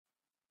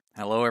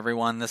Hello,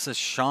 everyone. This is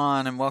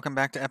Sean, and welcome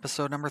back to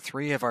episode number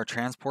 3 of our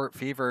Transport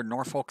Fever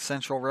Norfolk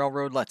Central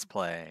Railroad Let's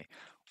Play.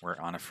 We're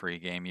on a free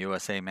game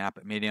USA map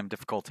at medium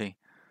difficulty.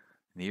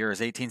 The year is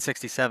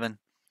 1867.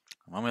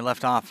 When we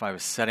left off, I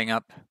was setting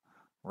up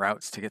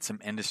routes to get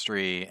some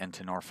industry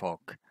into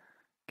Norfolk,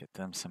 get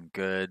them some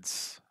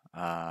goods.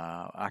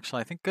 Actually,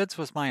 I think goods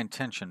was my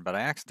intention, but I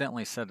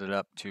accidentally set it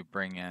up to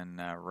bring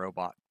in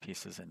robot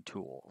pieces and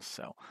tools.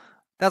 So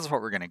that's what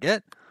we're going to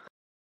get.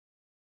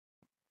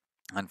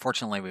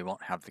 Unfortunately, we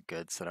won't have the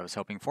goods that I was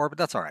hoping for, but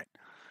that's all right.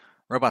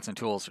 Robots and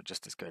tools are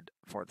just as good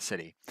for the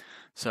city.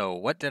 So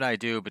what did I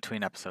do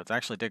between episodes? I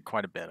actually did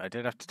quite a bit. I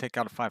did have to take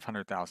out a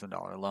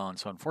 $500,000 loan,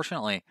 so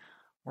unfortunately,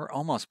 we're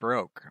almost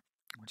broke,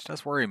 which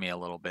does worry me a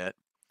little bit.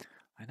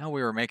 I know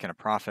we were making a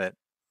profit,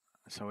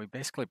 so we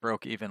basically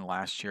broke even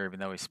last year, even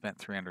though we spent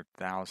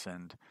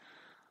 300,000.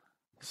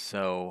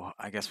 So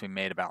I guess we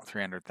made about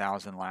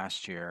 300,000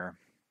 last year.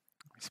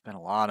 We spent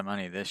a lot of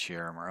money this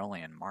year, and we're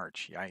only in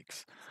March.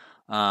 Yikes.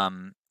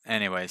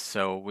 Anyways,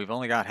 so we've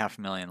only got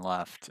 500,000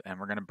 left, and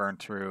we're going to burn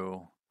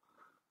through.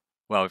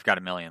 Well, we've got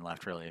 1,000,000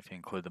 left, really, if you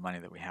include the money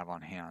that we have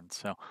on hand.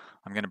 So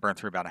I'm going to burn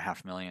through about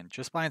 500,000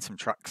 just buying some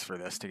trucks for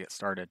this to get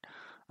started.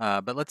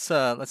 But let's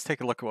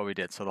take a look at what we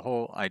did. So the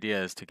whole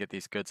idea is to get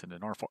these goods into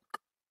Norfolk.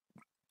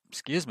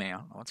 Excuse me, I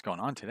don't know what's going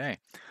on today.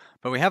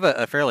 But we have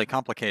a fairly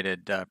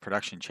complicated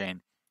production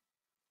chain.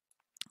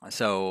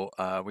 So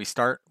we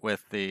start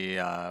with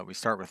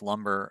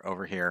lumber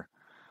over here.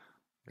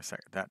 I guess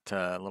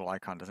that little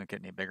icon doesn't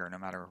get any bigger no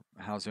matter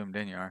how zoomed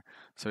in you are.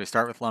 So we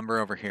start with lumber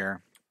over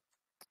here.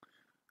 I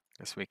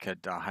guess we could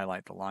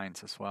highlight the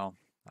lines as well.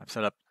 I've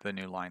set up the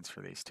new lines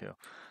for these two.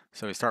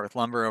 So we start with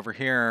lumber over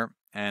here,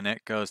 and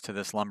it goes to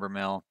this lumber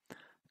mill.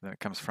 Then it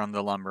comes from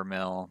the lumber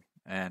mill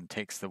and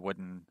takes the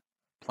wooden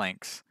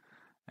planks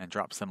and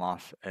drops them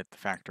off at the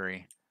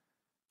factory,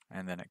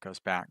 and then it goes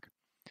back.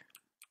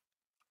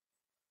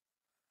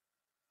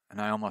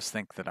 And I almost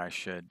think that I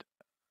should.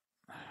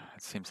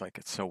 It seems like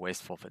it's so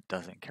wasteful if it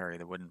doesn't carry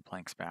the wooden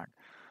planks back.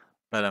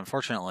 But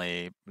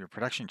unfortunately, your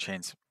production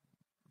chains,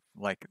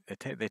 like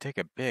they take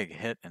a big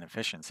hit in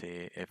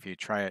efficiency if you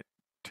try it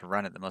to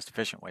run it the most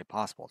efficient way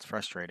possible. It's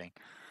frustrating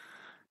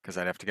because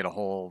I'd have to get a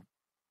whole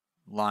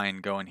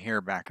line going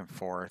here back and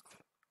forth.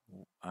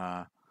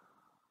 Yeah,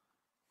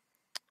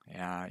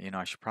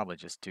 I should probably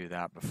just do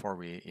that before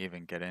we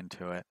even get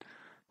into it.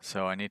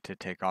 So I need to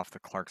take off the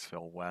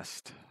Clarksville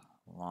West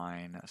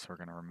line, so we're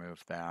going to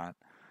remove that.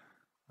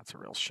 That's a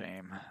real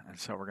shame. And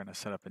so we're going to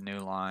set up a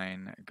new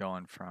line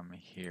going from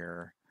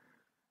here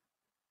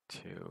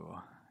to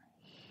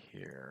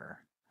here.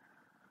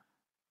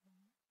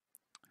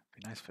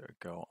 It'd be nice if it would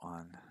go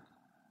on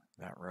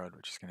that road,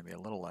 which is going to be a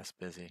little less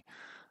busy.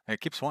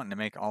 It keeps wanting to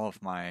make all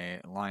of my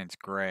lines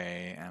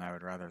gray, and I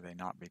would rather they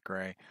not be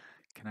gray.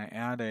 Can I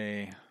add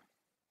a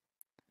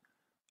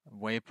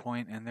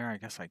waypoint in there? I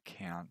guess I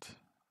can't.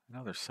 I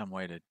know there's some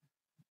way to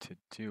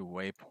do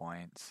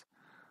waypoints.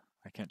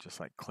 I can't just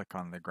like click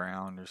on the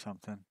ground or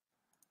something.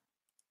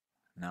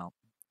 No,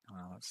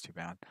 well, that's too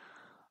bad.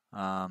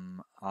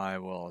 I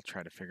will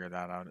try to figure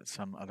that out at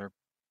some other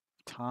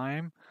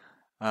time.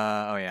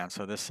 Oh yeah,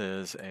 so this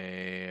is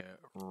a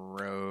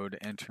road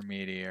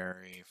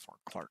intermediary for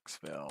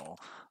Clarksville.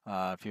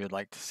 If you would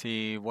like to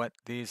see what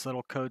these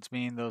little codes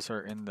mean, those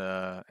are in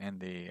the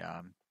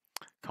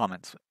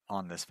comments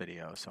on this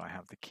video. So I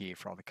have the key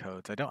for all the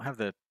codes. I don't have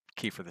the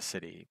key for the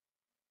city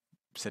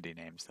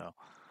names though.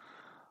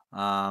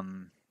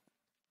 I'm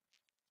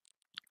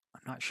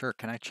not sure.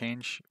 Can I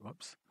change?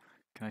 Whoops.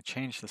 Can I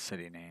change the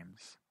city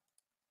names?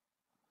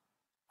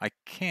 I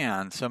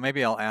can, so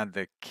maybe I'll add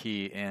the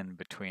key in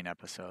between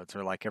episodes,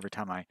 or like every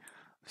time I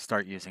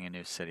start using a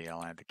new city,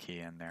 I'll add the key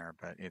in there.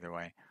 But either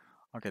way,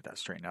 I'll get that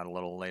straightened out a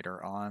little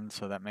later on,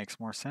 so that makes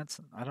more sense.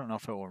 I don't know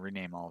if it will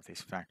rename all of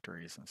these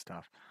factories and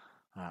stuff.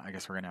 I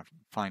guess we're going to have to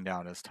find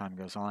out as time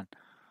goes on.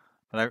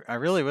 But I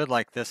really would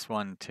like this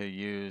one to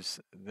use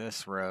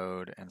this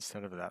road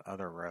instead of that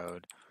other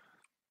road.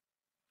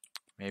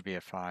 Maybe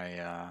if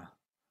I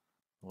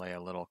lay a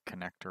little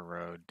connector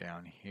road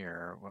down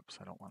here. Whoops,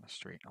 I don't want a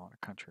street, I want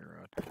a country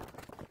road.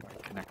 If I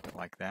connect it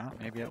like that,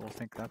 maybe it will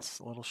think that's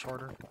a little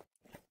shorter.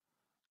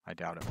 I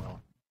doubt it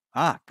will.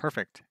 Ah,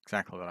 perfect.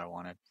 Exactly what I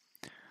wanted.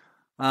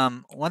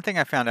 One thing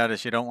I found out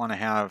is you don't want to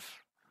have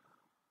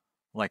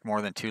like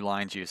more than 2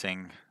 lines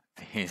using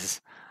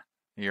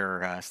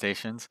your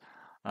stations.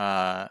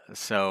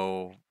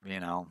 So,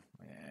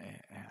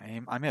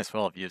 I may as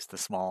well have used the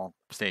small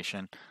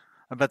station.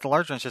 But the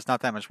large one's just not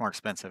that much more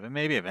expensive, and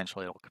maybe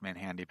eventually it'll come in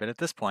handy. But at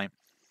this point,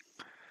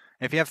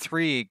 if you have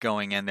 3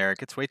 going in there, it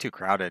gets way too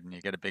crowded and you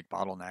get a big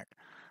bottleneck.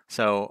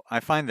 So I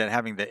find that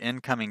having the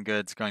incoming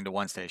goods going to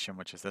one station,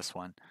 which is this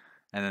one,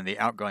 and then the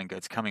outgoing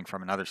goods coming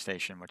from another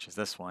station, which is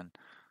this one,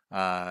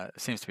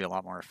 seems to be a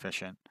lot more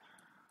efficient.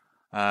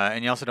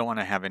 And you also don't want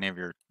to have any of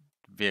your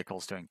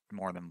vehicles doing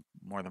more than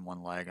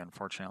one leg,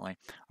 unfortunately.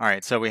 All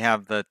right, so we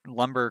have the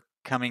lumber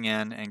coming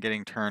in and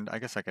getting turned. I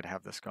guess I could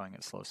have this going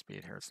at slow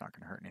speed here. It's not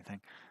going to hurt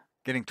anything.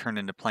 Getting turned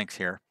into planks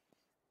here.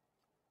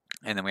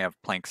 And then we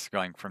have planks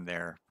going from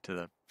there to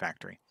the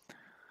factory.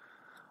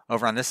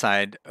 over on this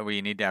side,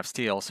 we need to have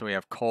steel, so we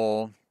have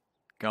coal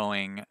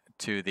going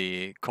to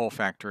the coal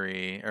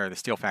factory, or the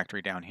steel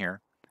factory down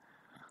here.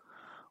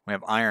 We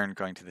have iron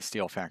going to the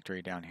steel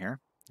factory down here,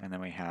 and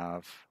then we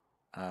have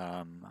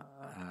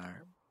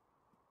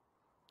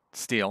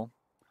steel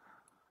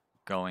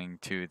going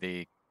to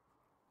the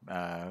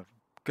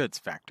goods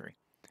factory.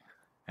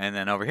 And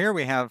then over here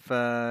we have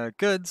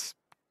goods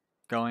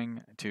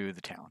going to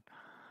the town.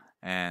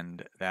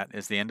 And that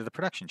is the end of the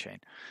production chain.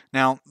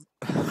 Now,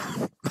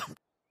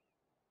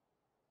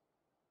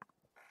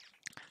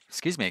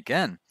 excuse me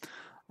again.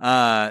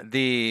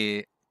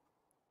 The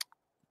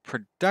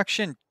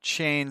production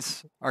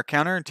chains are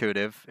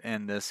counterintuitive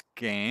in this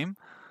game.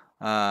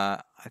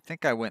 I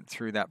think I went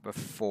through that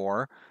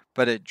before,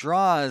 but it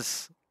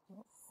draws,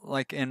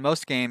 like in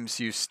most games,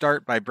 you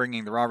start by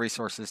bringing the raw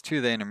resources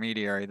to the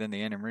intermediary, then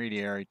the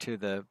intermediary to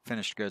the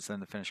finished goods, then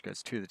the finished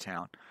goods to the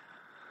town.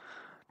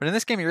 But in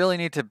this game, you really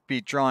need to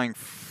be drawing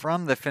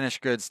from the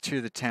finished goods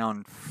to the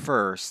town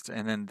first,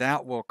 and then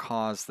that will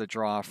cause the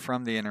draw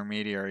from the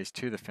intermediaries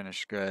to the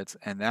finished goods,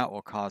 and that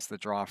will cause the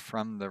draw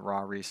from the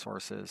raw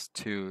resources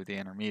to the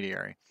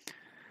intermediary.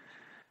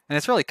 And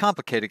it's really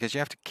complicated because you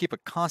have to keep a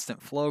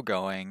constant flow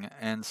going,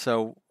 and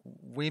so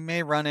we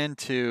may run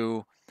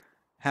into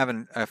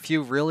having a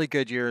few really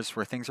good years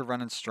where things are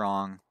running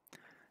strong,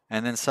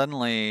 and then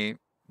suddenly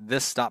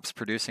this stops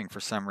producing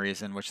for some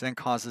reason, which then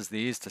causes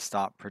these to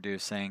stop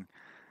producing.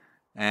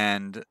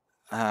 And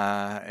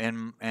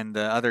in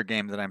the other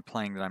game that I'm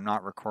playing that I'm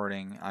not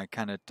recording, I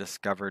kind of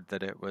discovered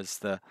that it was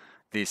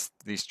these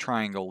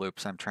triangle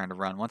loops I'm trying to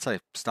run. Once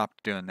I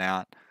stopped doing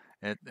that,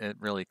 it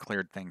really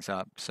cleared things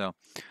up. So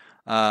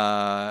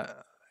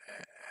at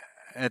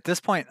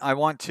this point, I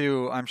want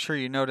to. I'm sure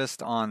you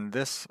noticed on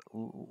this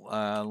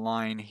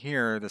line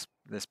here,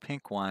 this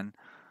pink one.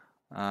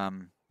 I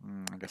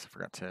guess I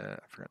forgot to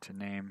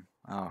name.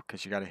 Oh,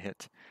 because you got to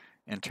hit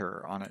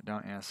enter on it,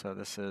 don't you? So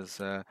this is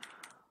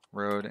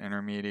road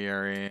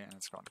intermediary, and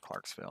it's going to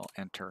Clarksville.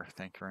 Enter.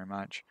 Thank you very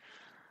much.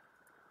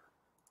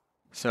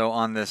 So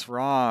on this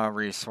raw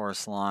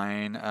resource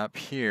line up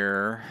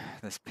here,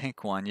 this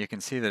pink one, you can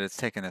see that it's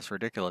taken this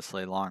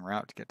ridiculously long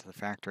route to get to the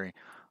factory.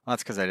 Well,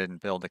 that's because I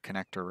didn't build a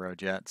connector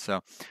road yet.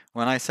 So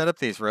when I set up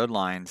these road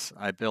lines,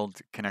 I build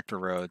connector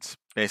roads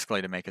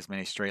basically to make as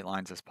many straight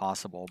lines as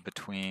possible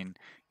between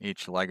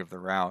each leg of the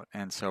route.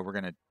 And so we're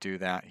going to do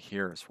that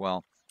here as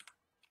well.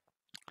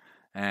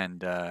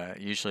 And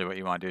usually what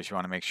you want to do is you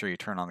want to make sure you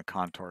turn on the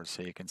contours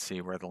so you can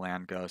see where the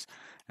land goes.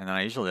 And then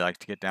I usually like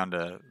to get down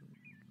to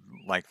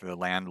like the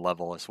land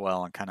level as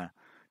well and kind of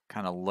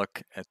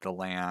look at the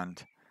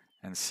land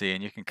and see.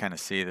 And you can kind of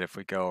see that if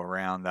we go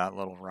around that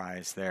little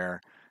rise there,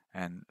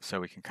 and so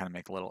we can kind of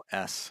make a little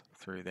S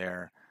through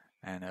there,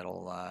 and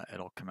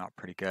it'll come out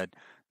pretty good.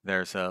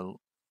 There's a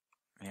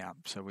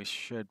so we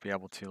should be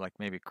able to like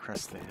maybe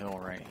crest the hill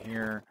right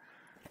here.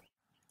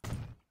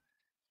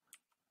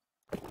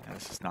 Yeah,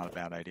 this is not a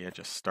bad idea.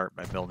 Just start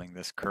by building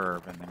this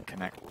curve and then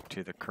connect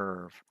to the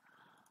curve.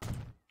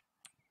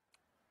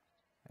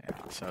 Yeah,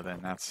 so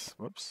then that's,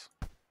 whoops.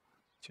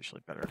 It's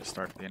usually better to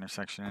start at the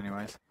intersection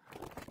anyways.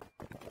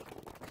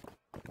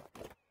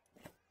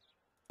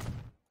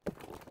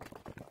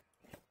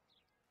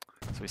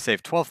 So we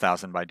saved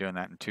 12,000 by doing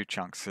that in 2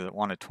 chunks. So it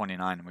wanted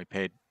 29 and we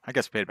paid, I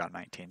guess we paid about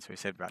 19, so we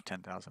saved about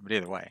 10,000. But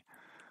either way,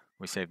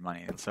 we saved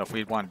money. And so if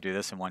we want to do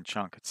this in 1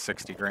 chunk, it's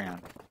 60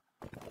 grand.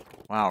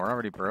 Wow, we're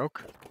already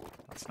broke?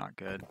 That's not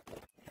good.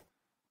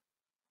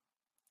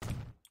 I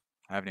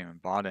haven't even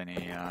bought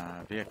any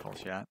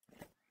vehicles yet.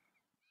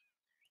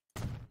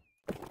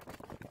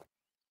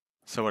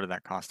 So what did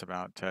that cost?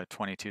 About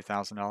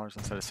 $22,000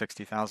 instead of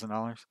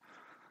 $60,000?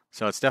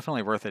 So it's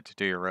definitely worth it to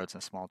do your roads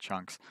in small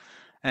chunks.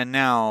 And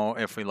now,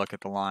 if we look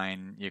at the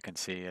line, you can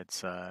see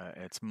it's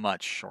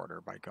much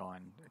shorter by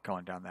going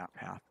down that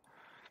path.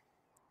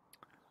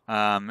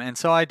 And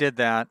so I did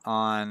that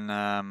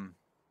on.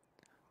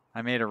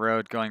 I made a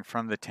road going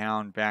from the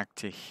town back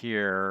to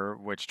here,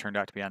 which turned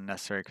out to be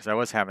unnecessary because I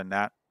was having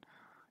that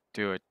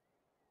do a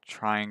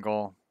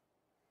triangle.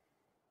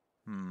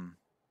 I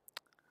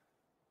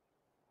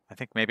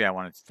think maybe I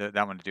wanted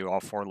that one to do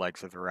all 4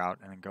 legs of the route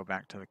and then go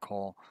back to the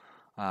coal.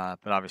 But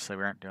obviously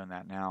we aren't doing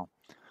that now.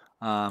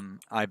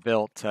 I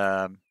built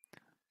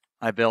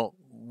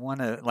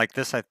one of, like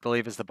this I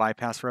believe is the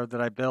bypass road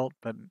that I built,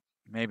 but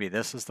maybe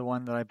this is the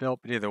one that I built.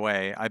 But either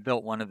way, I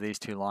built one of these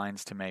 2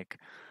 lines to make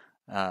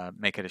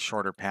it a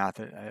shorter path.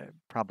 It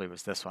probably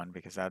was this one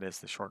because that is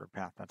the shorter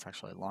path. That's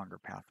actually a longer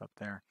path up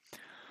there.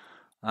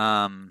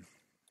 Oh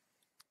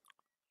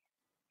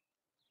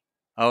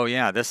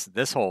yeah, I guess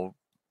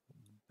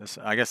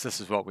this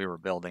is what we were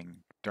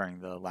building during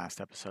the last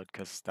episode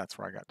because that's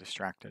where I got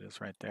distracted,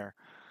 is right there.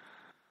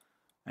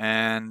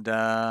 And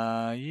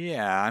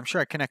yeah, I'm sure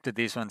I connected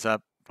these ones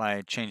up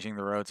by changing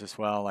the roads as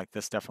well. Like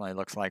this definitely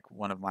looks like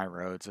one of my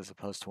roads as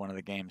opposed to one of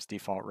the game's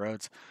default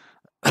roads.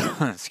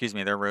 Excuse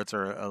me, their roads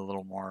are a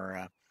little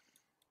more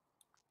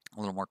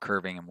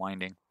curving and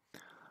winding.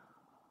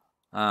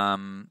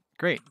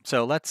 Great.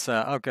 So let's.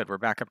 Oh, good. We're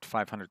back up to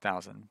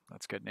 500,000.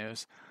 That's good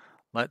news.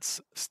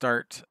 Let's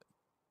start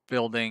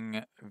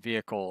building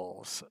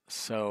vehicles.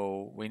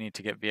 So we need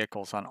to get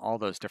vehicles on all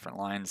those different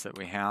lines that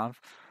we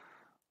have.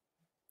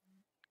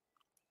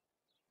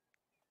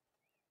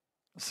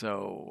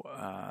 So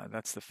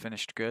that's the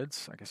finished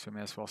goods. I guess we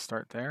may as well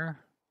start there.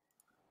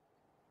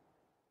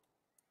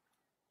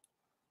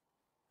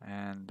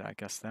 And I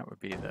guess that would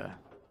be the...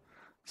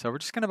 So we're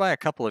just going to buy a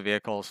couple of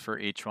vehicles for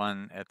each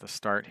one at the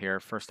start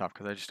here. First off,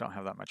 because I just don't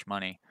have that much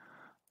money.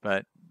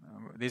 But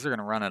these are going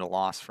to run at a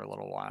loss for a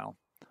little while.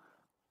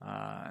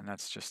 And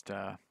that's just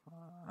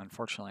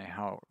unfortunately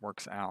how it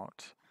works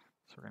out.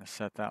 So we're going to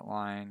set that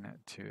line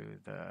to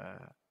the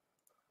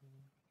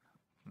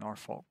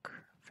Norfolk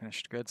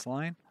finished goods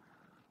line.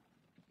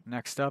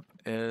 Next up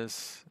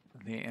is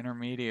the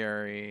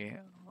intermediary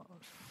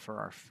for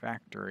our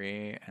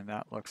factory, and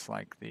that looks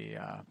like the,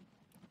 I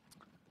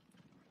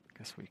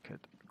guess we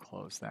could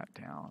close that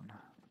down.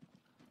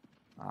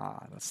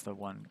 That's the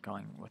one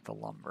going with the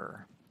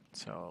lumber.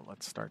 So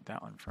let's start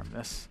that one from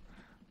this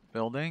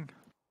building.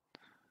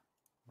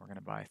 We're going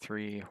to buy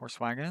 3 horse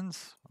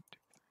wagons. 1, 2,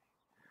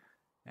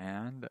 3.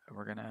 And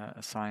we're going to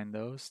assign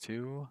those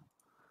to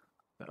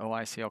the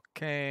OICLK.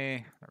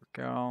 There we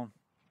go.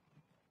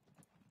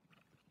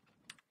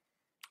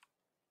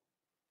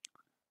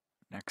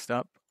 Next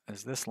up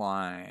is this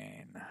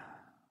line.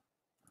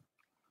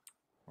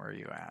 Where are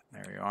you at?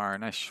 There you are.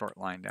 Nice short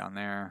line down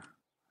there.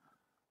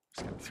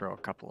 Just going to throw a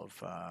couple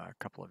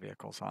of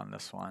vehicles on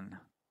this one.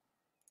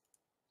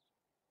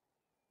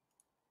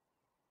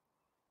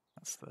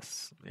 That's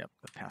this. Yep,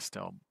 the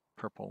pastel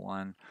purple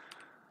one.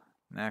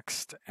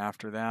 Next,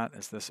 after that,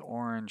 is this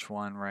orange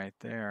one right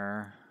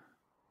there.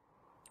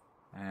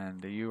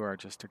 And you are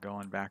just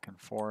going back and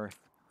forth.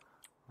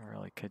 I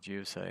really could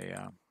use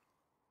a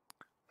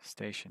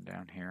station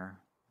down here.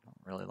 I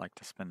don't really like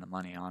to spend the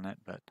money on it,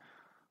 but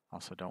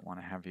also don't want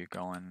to have you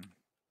going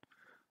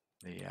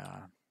the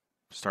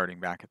starting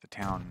back at the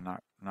town,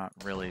 not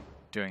really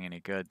doing any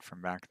good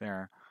from back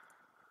there.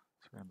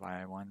 So we're going to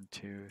buy 1,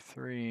 2,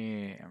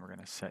 3, and we're going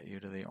to set you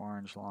to the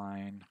orange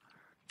line.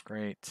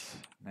 Great.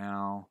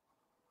 Now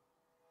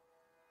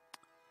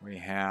we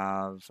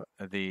have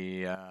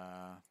the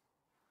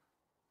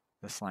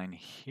this line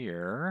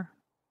here.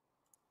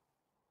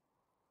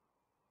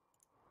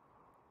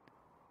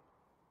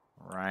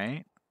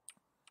 Right,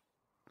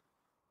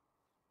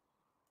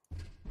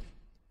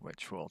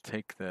 which will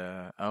take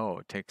the, oh,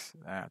 it takes,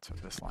 that's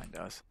what this line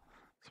does.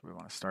 So we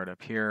want to start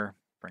up here,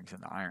 brings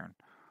in the iron.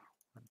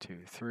 1, 2,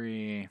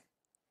 3,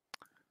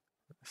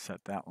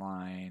 set that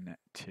line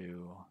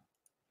to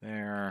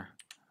there.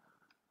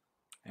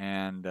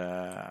 And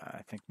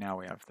I think now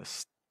we have the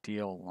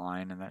steel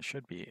line, and that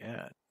should be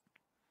it.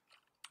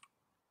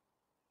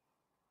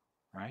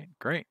 Right,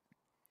 great.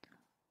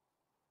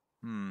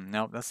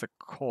 No, that's the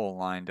coal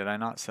line. Did I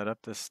not set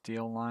up the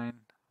steel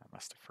line? I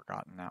must have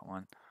forgotten that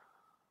one.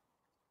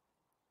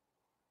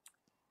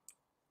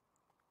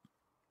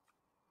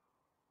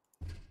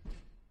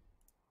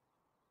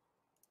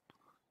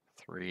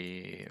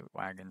 Three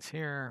wagons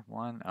here.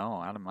 1.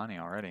 Oh, out of money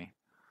already.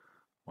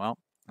 Well,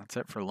 that's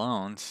it for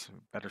loans.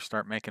 Better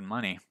start making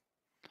money.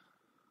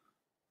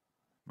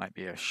 Might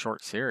be a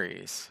short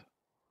series.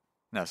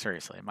 No,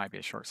 seriously, it might be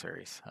a short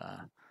series.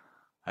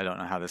 I don't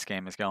know how this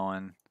game is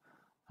going.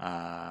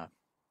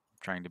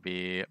 Trying to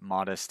be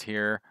modest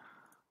here.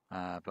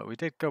 But we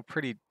did go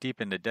pretty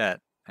deep into debt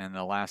in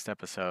the last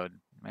episode.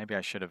 Maybe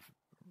I should have...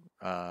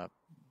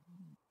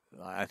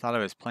 I thought I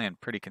was playing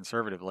pretty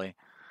conservatively,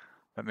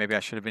 but maybe I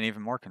should have been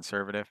even more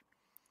conservative.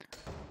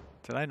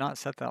 Did I not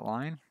set that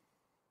line?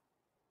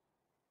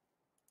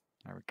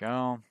 There we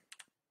go.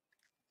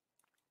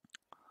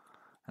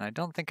 And I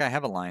don't think I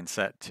have a line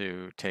set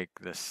to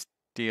take the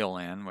steel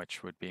in,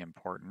 which would be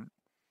important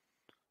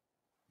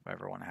if I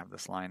ever want to have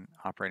this line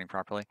operating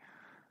properly.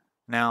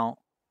 Now,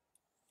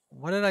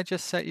 what did I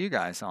just set you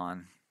guys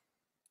on?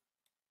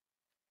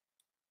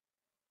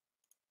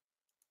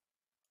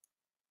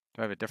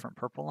 Do I have a different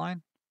purple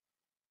line?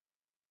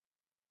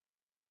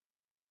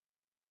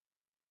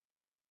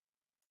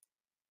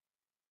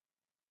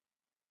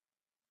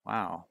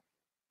 Wow.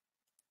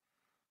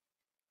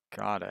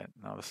 Got it.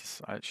 No, this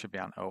is, it should be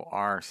on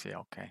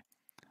ORCLK.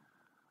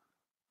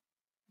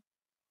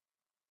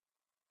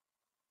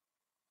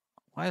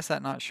 Why is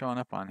that not showing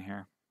up on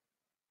here?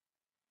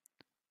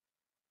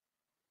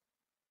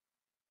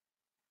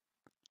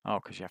 Oh,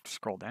 because you have to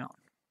scroll down.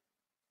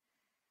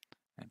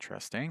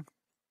 Interesting.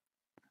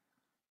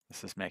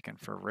 This is making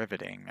for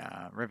riveting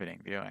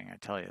viewing. I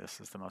tell you,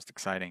 this is the most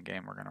exciting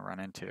game we're going to run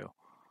into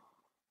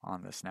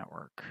on this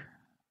network.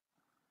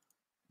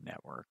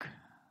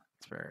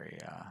 It's very,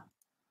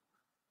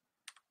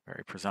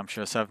 very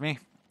presumptuous of me.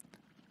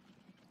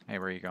 Hey,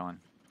 where are you going?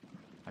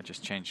 I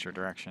just changed your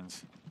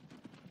directions.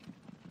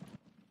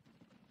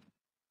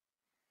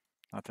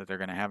 Not that they're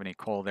going to have any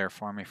coal there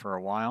for me for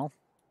a while.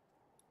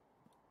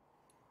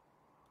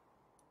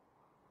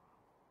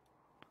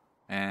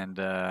 And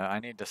I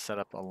need to set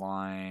up a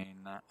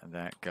line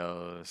that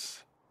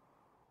goes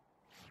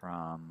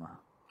from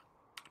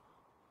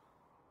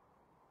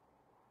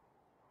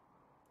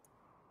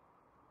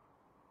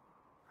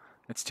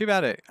It's too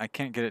bad I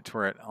can't get it to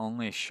where it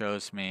only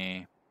shows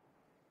me.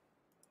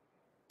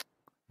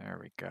 There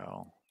we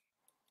go.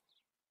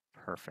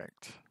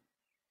 Perfect.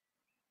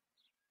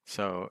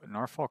 So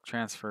Norfolk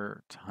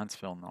transfer to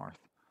Huntsville North.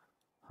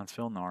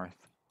 Huntsville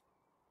North.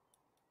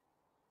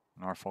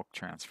 Norfolk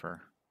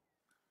transfer.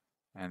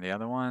 And the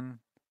other one,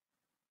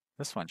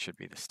 this one should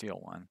be the steel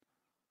one.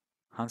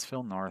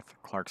 Huntsville North,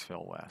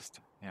 Clarksville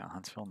West. Yeah,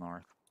 Huntsville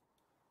North,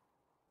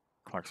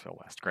 Clarksville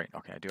West. Great.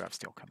 Okay, I do have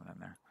steel coming in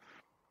there.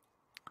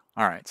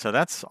 All right, so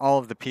that's all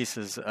of the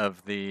pieces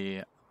of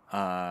the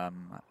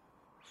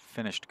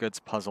finished goods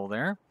puzzle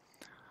there.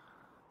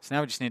 So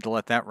now we just need to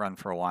let that run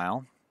for a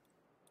while.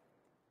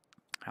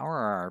 How are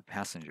our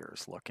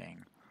passengers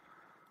looking?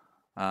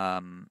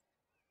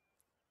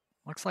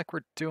 Looks like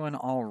we're doing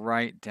all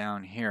right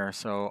down here.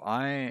 So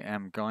I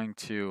am going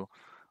to,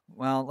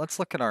 well, let's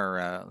look at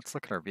our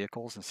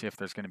vehicles and see if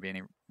there's going to be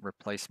any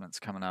replacements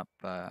coming up,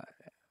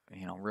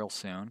 real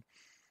soon.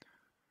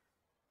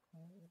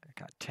 I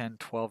got 10,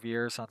 12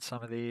 years on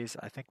some of these.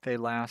 I think they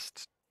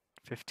last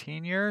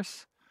 15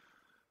 years.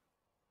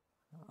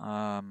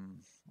 I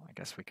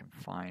guess we can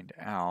find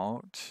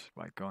out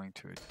by going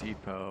to a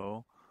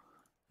depot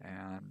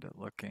and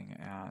looking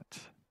at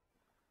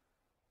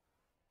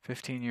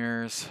 15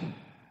 years,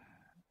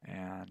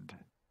 and I'm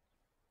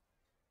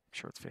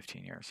sure it's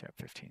 15 years. Yep,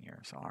 15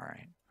 years. All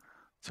right.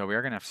 So we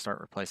are going to have to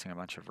start replacing a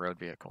bunch of road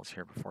vehicles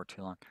here before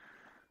too long.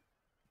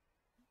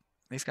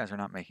 These guys are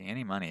not making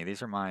any money.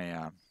 These are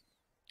my,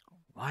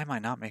 why am I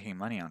not making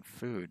money on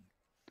food?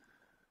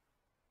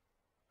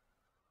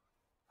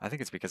 I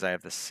think it's because I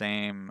have the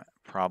same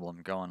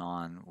problem going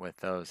on with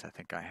those. I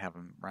think I have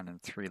them running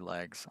 3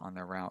 legs on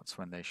their routes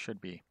when they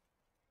should be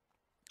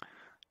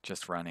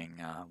just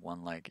running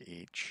 1 leg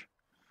each.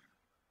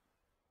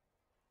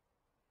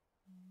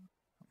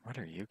 What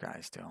are you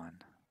guys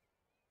doing?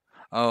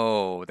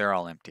 Oh, they're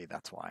all empty.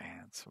 That's why.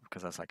 It's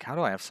because I was like, how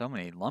do I have so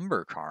many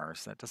lumber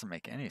cars? That doesn't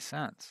make any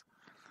sense.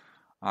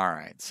 All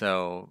right,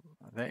 so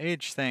the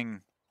age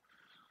thing,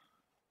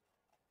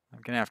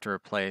 I'm going to have to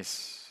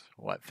replace,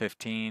 what,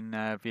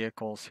 15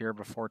 vehicles here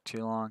before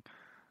too long.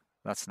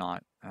 That's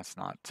not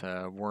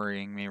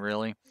worrying me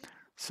really.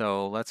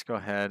 So let's go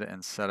ahead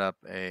and set up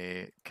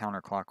a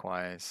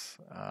counterclockwise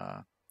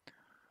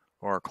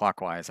or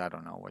clockwise. I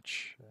don't know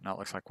which. No, it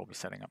looks like we'll be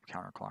setting up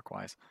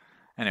counterclockwise.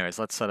 Anyways,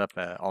 let's set up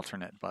an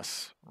alternate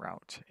bus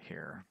route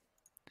here.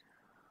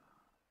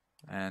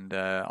 And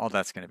all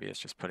that's going to be is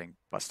just putting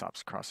bus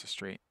stops across the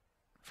street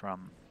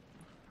from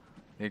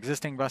the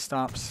existing bus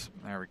stops.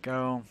 There we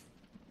go.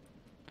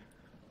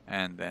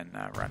 And then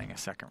running a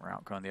second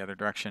route going the other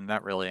direction.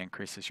 That really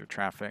increases your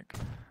traffic.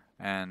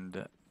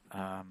 And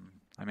I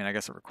mean, I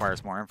guess it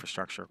requires more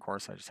infrastructure, of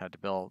course. I just had to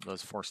build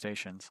those 4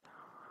 stations.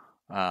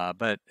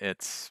 But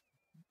it's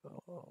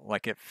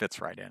like it fits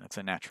right in. It's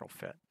a natural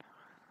fit.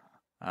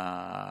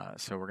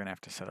 So we're going to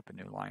have to set up a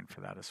new line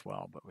for that as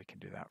well, but we can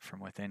do that from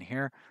within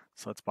here.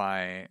 So let's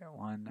buy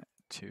 1,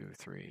 2,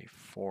 3,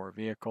 4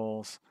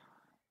 vehicles,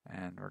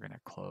 and we're going to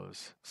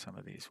close some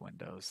of these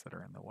windows that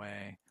are in the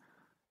way.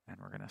 And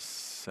we're going to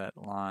set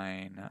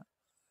line,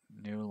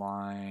 new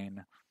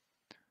line,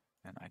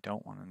 and I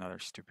don't want another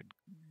stupid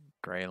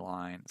gray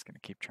line. It's going to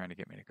keep trying to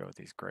get me to go with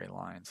these gray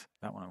lines.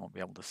 That one I won't be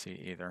able to see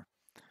either.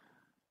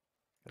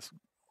 This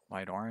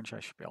light orange, I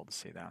should be able to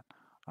see that.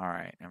 All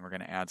right, and we're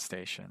going to add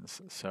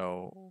stations.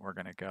 So we're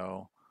going to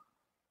go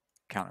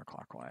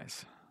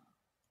counterclockwise.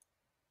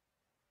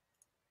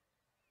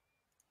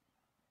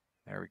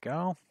 There we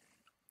go.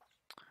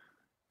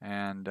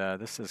 And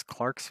this is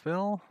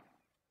Clarksville.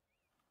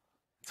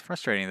 It's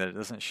frustrating that it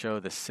doesn't show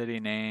the city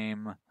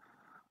name.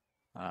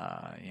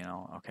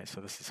 Okay,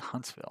 so this is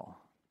Huntsville.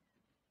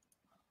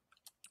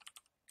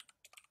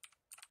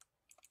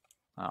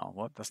 Oh,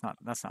 what? That's not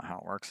how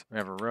it works. We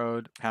have a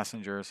road,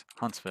 passengers,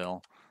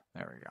 Huntsville.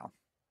 There we go.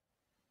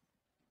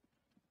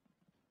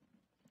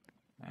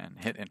 And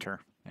hit enter.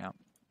 Yep,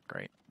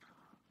 great.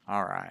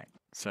 All right,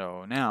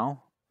 so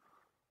now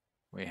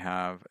we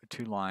have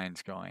 2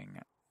 lines going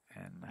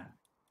in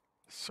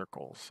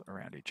circles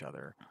around each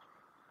other.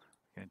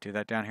 Gonna do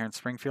that down here in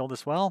Springfield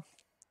as well?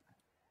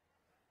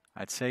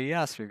 I'd say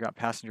yes. We've got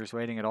passengers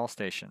waiting at all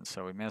stations,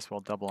 so we may as well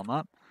double them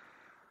up.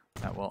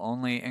 That will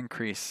only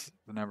increase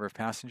the number of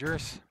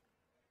passengers.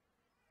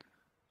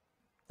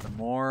 The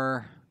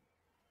more,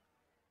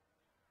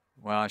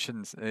 well, I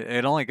shouldn't,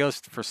 it only goes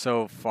for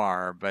so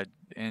far, but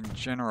in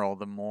general,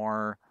 the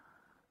more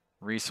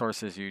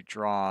resources you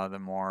draw, the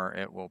more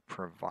it will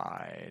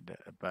provide,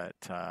 but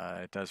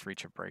it does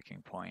reach a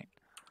breaking point.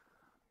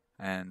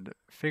 And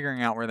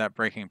figuring out where that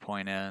breaking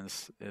point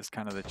is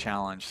kind of the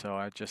challenge. So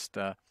I just,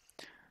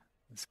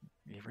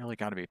 you really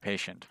got to be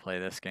patient to play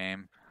this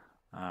game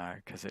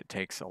because it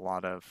takes a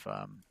lot of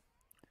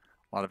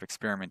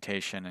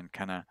experimentation and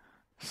kind of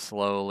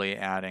slowly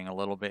adding a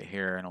little bit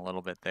here and a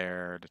little bit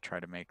there to try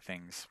to make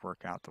things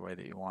work out the way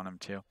that you want them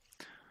to.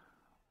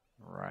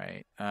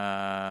 Right.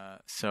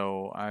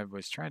 So I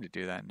was trying to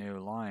do that new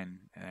line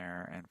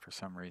there, and for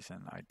some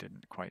reason I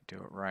didn't quite do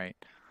it right.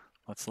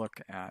 Let's look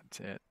at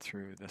it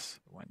through this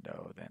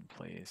window then,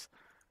 please.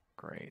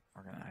 Great,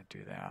 we're gonna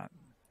do that.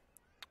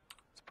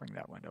 Let's bring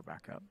that window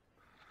back up.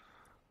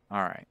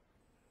 All right,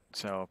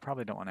 so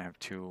probably don't want to have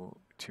two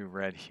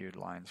red hued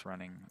lines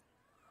running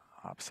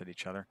opposite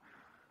each other.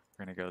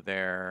 We're gonna go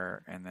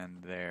there and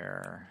then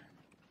there.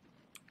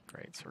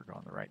 Great, so we're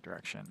going the right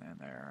direction, and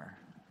there,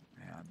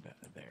 and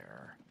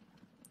there,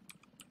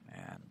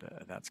 and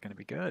that's gonna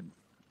be good.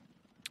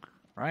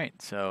 Right,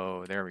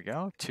 so there we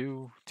go.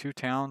 Two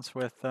towns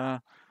with.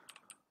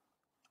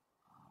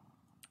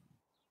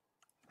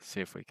 See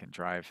if we can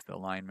drive the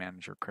line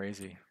manager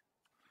crazy,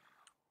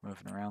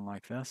 moving around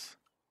like this.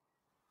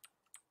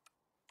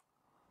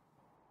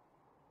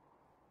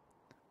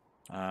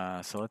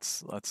 So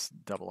let's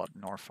double up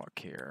Norfolk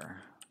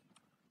here.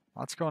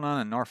 Lots going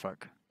on in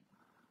Norfolk.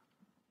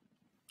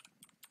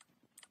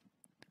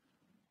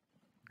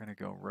 We're gonna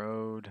go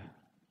road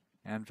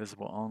and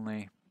visible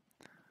only.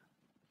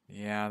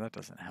 Yeah, that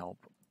doesn't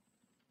help.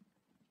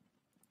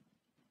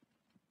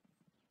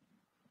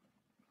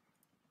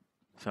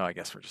 So I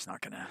guess we're just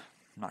not gonna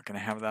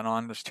have that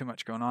on. There's too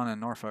much going on in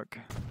Norfolk.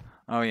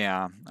 Oh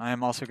yeah, I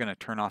am also gonna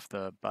turn off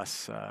the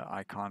bus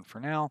icon for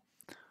now,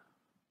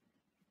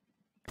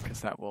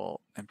 because that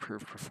will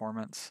improve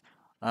performance.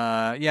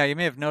 Yeah, you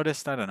may have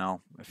noticed, I don't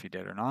know if you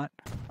did or not,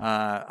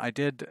 I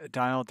did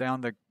dial down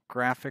the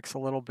graphics a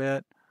little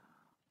bit.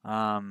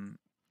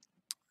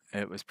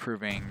 It was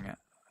proving,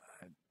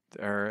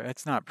 or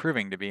it's not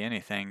proving to be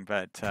anything,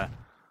 but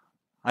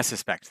I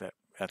suspect that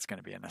that's going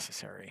to be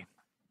necessary.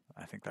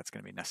 I think that's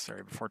going to be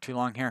necessary before too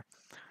long here.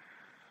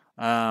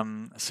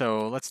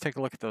 So let's take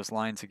a look at those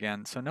lines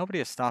again. So nobody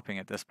is stopping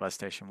at this bus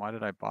station. Why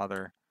did I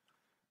bother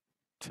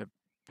to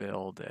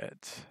build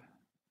it?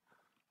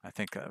 I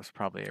think that was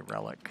probably a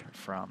relic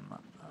from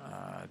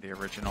the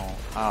original.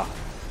 Oh,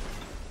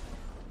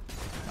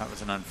 that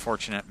was an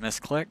unfortunate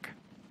misclick.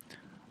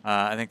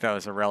 I think that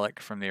was a relic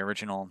from the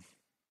original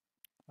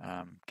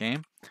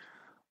game.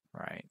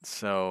 Right,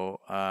 so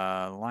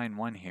line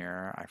 1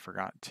 here, I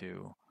forgot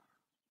to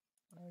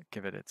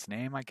give it its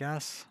name, I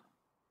guess.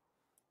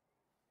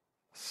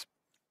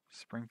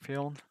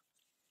 Springfield.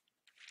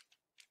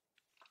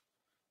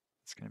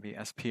 It's going to be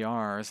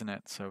SPR, isn't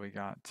it? So we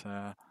got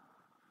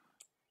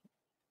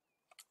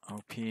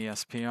OP,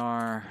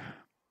 SPR.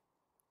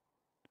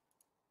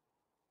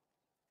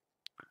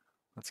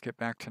 Let's get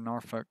back to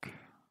Norfolk.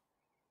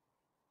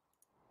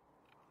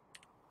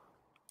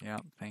 Yeah,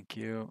 thank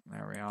you.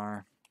 There we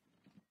are.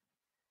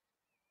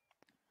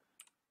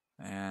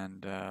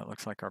 And it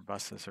looks like our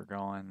buses are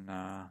going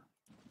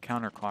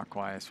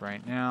counterclockwise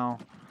right now.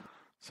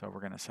 So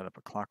we're going to set up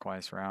a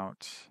clockwise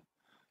route.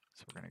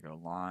 So we're going to go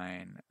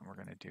line, and we're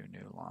going to do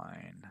new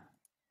line.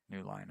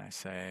 New line, I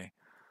say.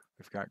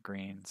 We've got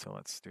green, so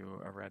let's do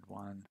a red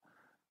one.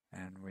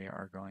 And we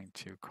are going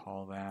to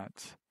call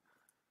that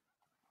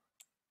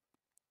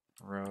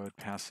road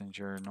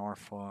passenger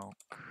Norfolk.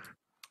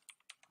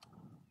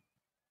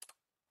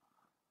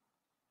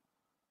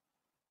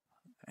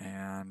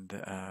 And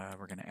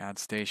we're going to add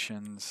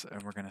stations,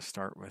 and we're going to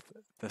start with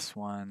this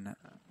one.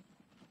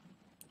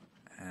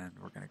 And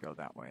we're going to go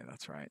that way,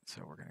 that's right.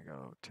 So we're going to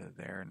go to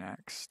there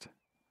next,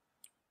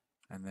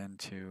 and then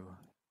to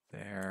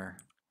there,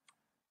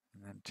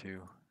 and then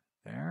to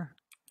there.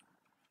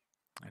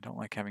 I don't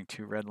like having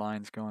two red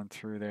lines going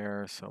through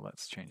there, so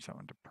let's change that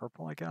one to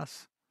purple, I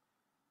guess.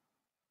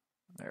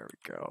 There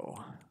we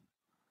go.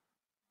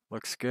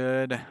 Looks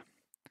good.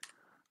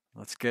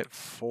 Let's get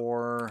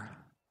 4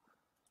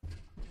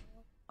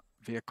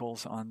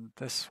 vehicles on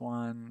this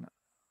one.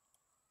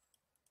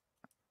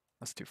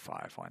 Let's do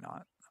 5, why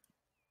not?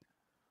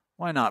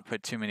 Why not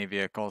put too many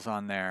vehicles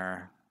on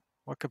there?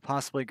 What could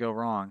possibly go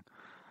wrong?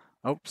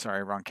 Oh,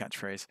 sorry, wrong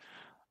catchphrase.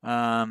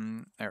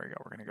 There we go,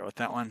 we're gonna go with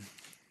that one.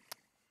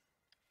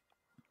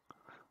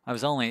 I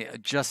was only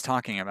just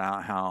talking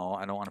about how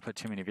I don't want to put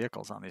too many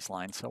vehicles on these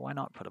lines, so why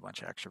not put a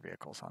bunch of extra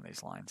vehicles on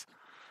these lines?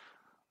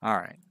 All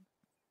right,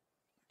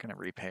 I'm gonna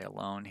repay a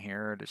loan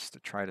here just to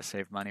try to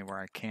save money where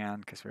I can,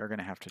 because we are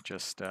gonna have to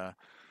just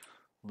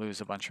lose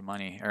a bunch of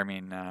money, or I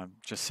mean,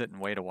 just sit and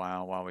wait a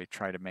while we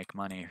try to make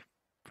money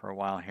for a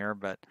while here.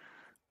 But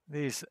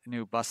these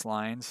new bus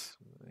lines,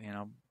 you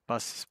know,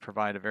 buses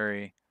provide a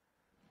very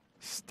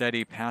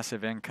steady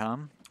passive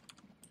income.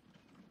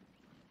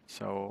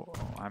 So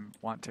I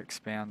want to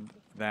expand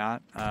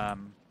that. I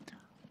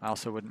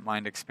also wouldn't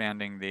mind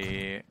expanding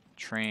the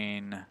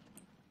train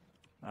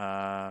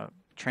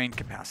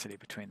capacity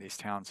between these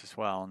towns as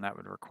well, and that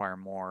would require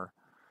more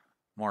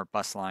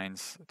bus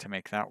lines to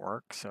make that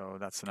work. So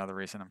that's another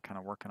reason I'm kind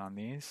of working on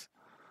these.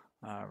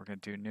 We're going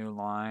to do new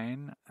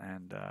line,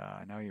 and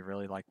I know you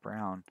really like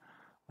brown,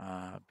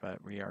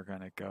 but we are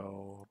going to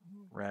go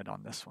red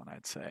on this one,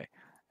 I'd say.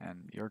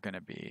 And you're going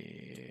to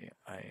be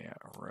a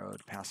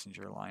road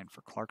passenger line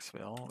for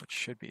Clarksville, which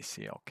should be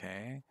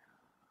CLK.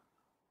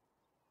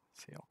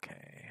 CLK,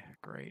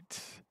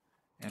 great.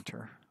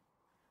 Enter.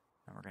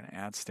 And we're going to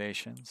add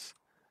stations.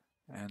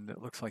 And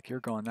it looks like you're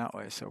going that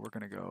way, so we're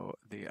going to go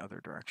the other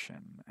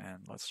direction. And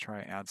let's try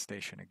add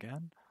station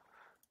again.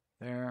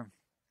 There.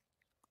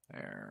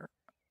 There.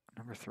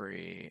 Number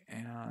 3.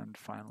 And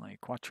finally,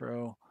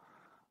 Quattro.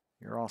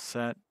 You're all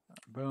set.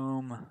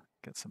 Boom.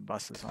 Get some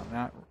buses on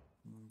that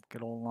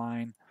good old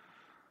line.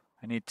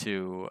 I need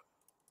to...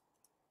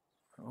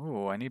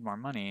 Oh, I need more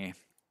money.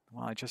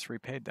 Well, I just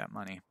repaid that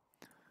money.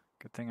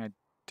 Good thing I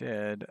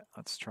did.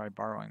 Let's try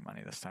borrowing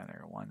money this time.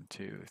 There, 1,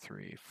 2,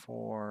 3,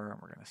 4.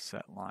 We're going to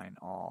set line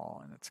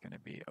all, and it's going to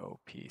be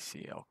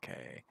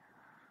OPCLK.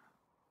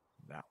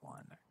 That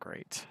one.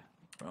 Great.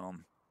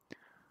 Boom.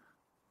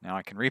 Now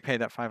I can repay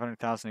that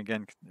 500,000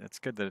 again. It's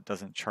good that it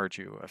doesn't charge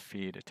you a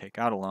fee to take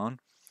out a loan.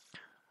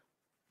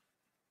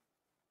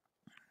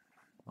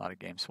 A lot of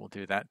games will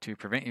do that to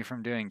prevent you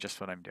from doing just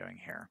what I'm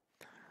doing here.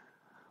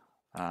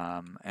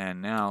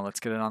 And now let's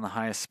get it on the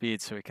highest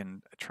speed so we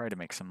can try to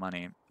make some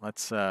money.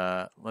 Let's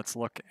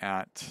look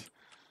at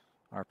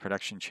our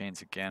production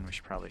chains again. We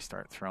should probably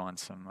start throwing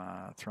some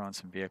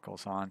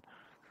vehicles on.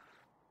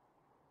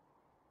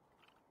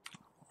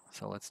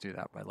 So let's do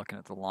that by looking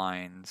at the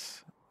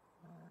lines.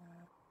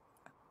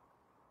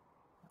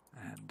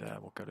 And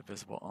we'll go to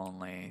visible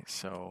only.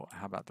 So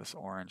how about this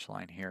orange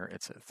line here?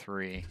 It's at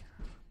 3.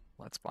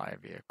 Let's buy a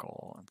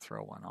vehicle and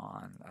throw one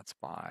on. That's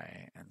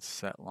buy and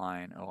set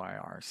line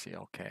OIR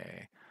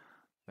CLK.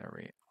 There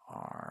we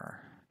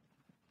are.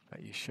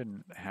 But you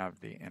shouldn't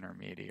have the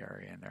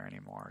intermediary in there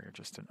anymore. You're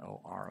just an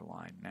OR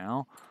line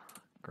now.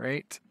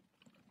 Great.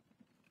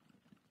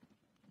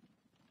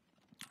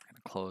 I'm going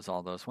to close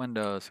all those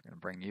windows. I'm going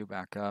to bring you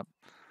back up.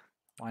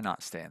 Why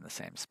not stay in the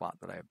same spot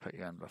that I put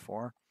you in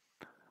before?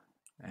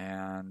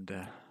 And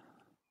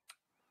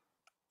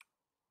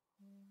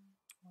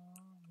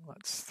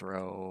let's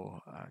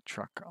throw a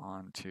truck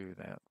onto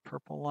that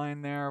purple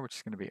line there, which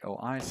is going to be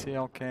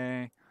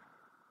OICLK.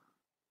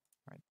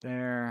 Right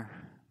there.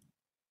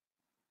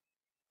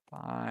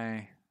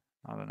 Buy.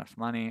 Not enough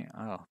money.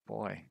 Oh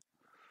boy.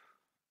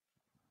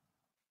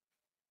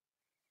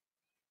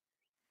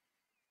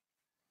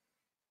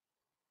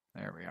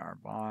 There we are.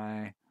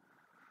 Buy.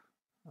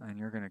 And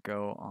you're going to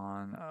go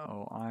on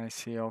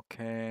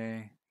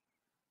OICLK.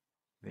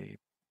 The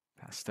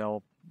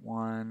pastel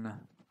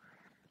one.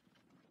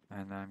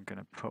 And I'm going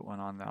to put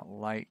one on that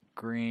light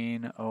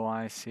green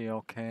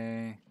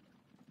OICLK.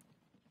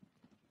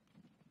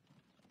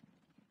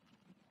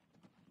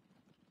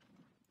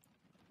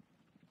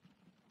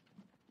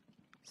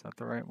 Is that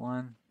the right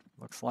one?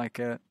 Looks like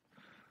it.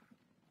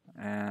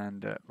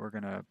 And we're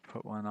going to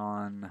put one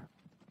on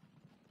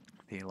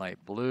the light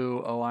blue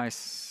or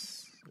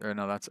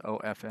no, that's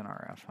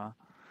OFNRF, huh?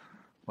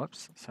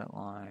 Whoops, set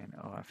line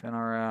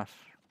OFNRF.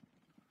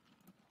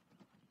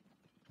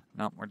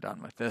 Nope, we're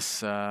done with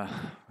this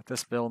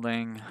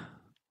building.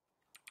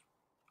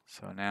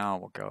 So now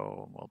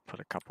we'll put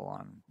a couple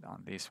on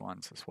these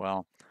ones as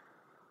well.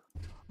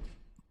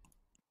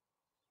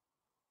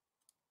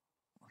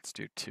 Let's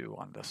do 2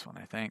 on this one,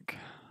 I think,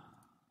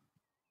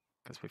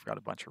 because we've got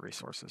a bunch of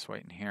resources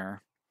waiting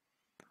here.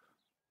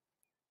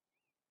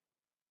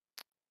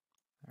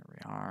 There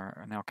we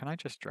are. Now, can I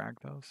just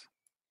drag those?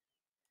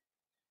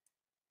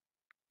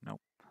 Nope.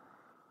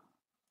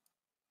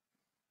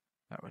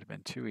 That would have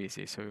been too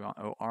easy. So we want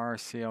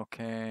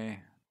ORCLK.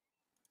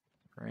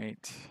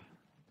 Great.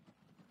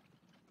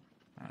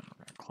 And we're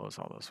going to close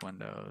all those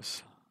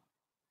windows.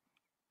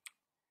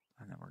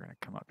 And then we're going to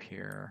come up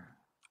here.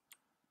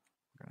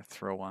 We're going to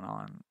throw one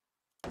on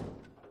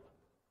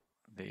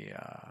the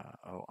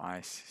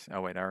OIC.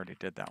 Oh, wait, I already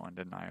did that one,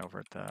 didn't I, over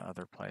at the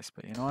other place?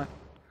 But you know what?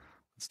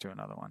 Let's do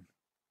another one.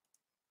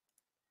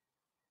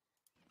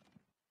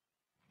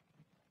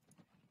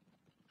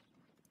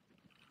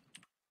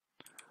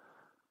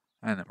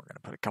 And then we're going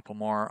to put a couple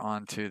more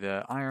onto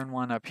the iron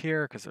one up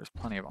here because there's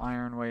plenty of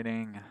iron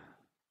waiting.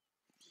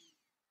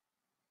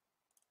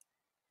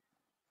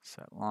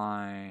 Set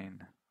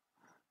line.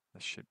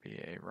 This should be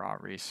a raw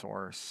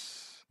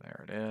resource.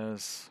 There it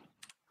is.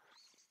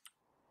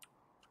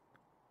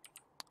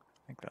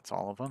 I think that's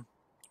all of them.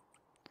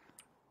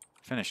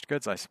 Finished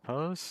goods, I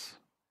suppose.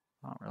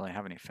 I don't really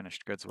have any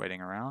finished goods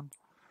waiting around.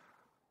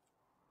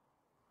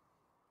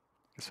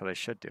 I guess what I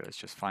should do is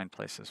just find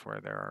places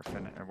where there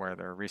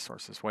are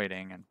resources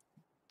waiting and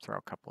throw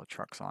a couple of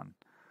trucks on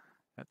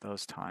at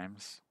those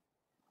times.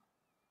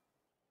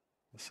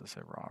 This is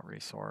a raw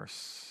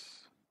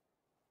resource.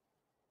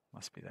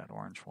 Must be that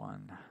orange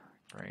one.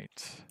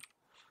 Great.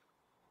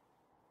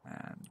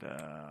 And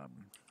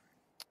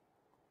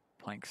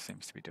plank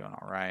seems to be doing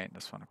all right.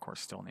 This one, of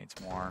course, still needs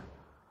more.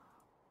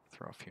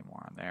 Throw a few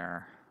more on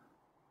there.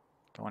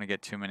 Don't want to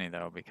get too many,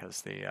 though,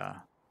 because the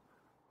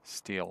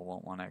steel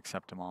won't want to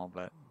accept them all,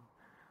 but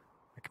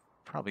I could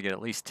probably get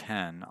at least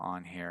 10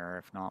 on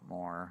here, if not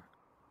more.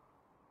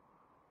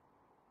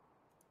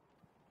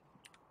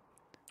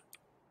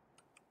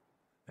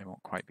 They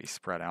won't quite be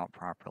spread out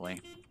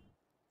properly.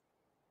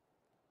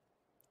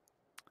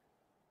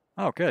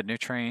 Oh, good. New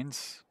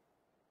trains.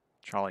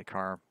 Trolley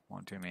car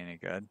won't do me any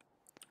good.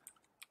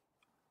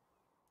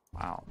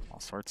 Wow, all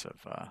sorts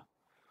of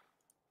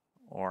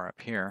ore up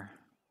here.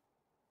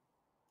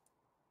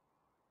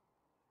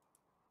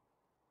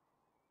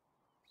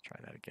 Let's try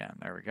that again.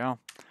 There we go.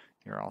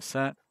 You're all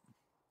set.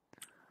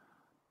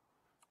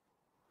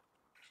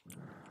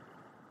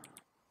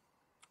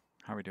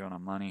 How are we doing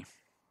on money?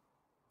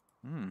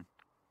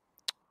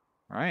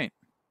 Right.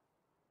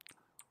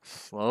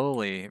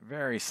 Slowly,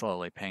 very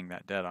slowly paying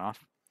that debt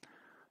off.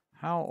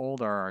 How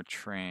old are our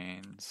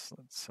trains?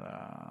 Let's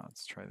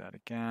try that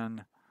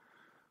again.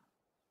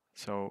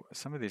 So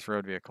some of these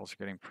road vehicles are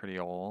getting pretty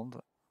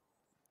old.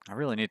 I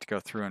really need to go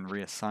through and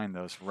reassign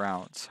those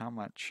routes. How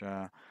much?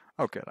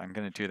 Oh, good. I'm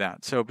going to do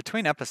that. So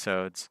between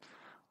episodes,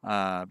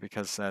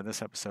 because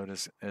this episode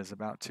is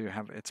about to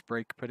have its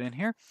break put in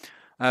here.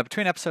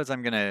 Between episodes,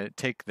 I'm going to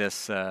take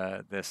this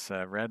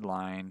red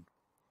line.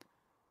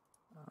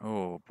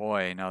 Oh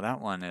boy, no,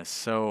 that one is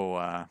so.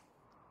 I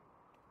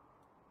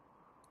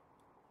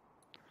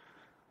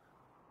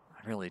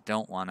really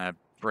don't want to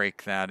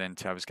break that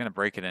into. I was going to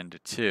break it into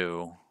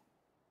two,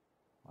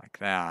 like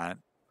that.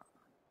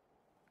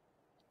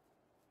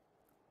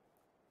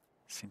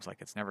 Seems like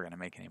it's never going to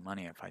make any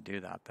money if I do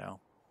that, though.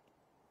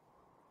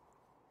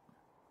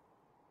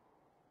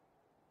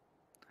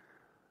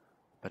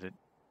 But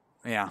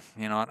yeah,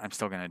 you know what? I'm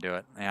still going to do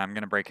it. Yeah, I'm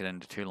going to break it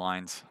into two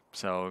lines,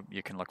 so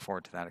you can look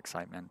forward to that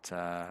excitement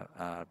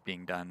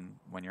being done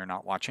when you're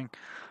not watching.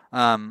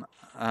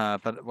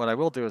 But what I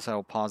will do is I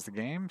will pause the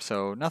game,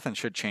 so nothing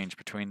should change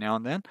between now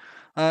and then.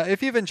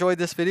 If you've enjoyed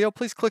this video,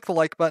 please click the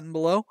like button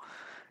below.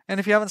 And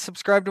if you haven't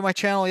subscribed to my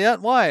channel yet,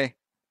 why?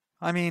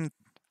 I mean,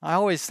 I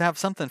always have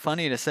something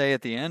funny to say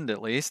at the end,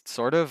 at least,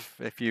 sort of,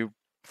 if you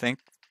think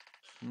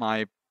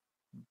my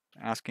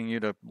asking you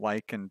to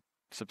like and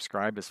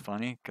subscribe is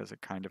funny, because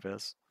it kind of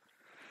is.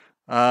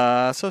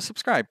 So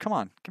subscribe, come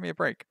on, give me a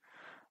break.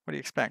 What do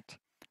you expect?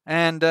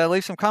 And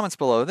leave some comments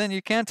below, then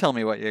you can tell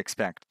me what you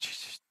expect.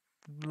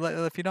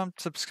 If you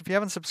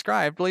haven't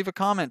subscribed, leave a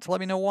comment to let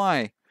me know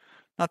why.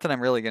 Not that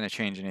I'm really going to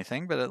change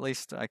anything, but at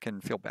least I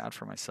can feel bad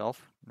for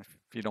myself. If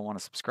you don't want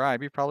to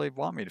subscribe, you probably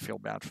want me to feel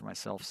bad for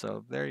myself.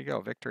 So there you go.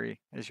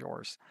 Victory is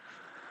yours.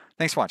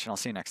 Thanks for watching. I'll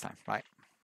see you next time. Bye.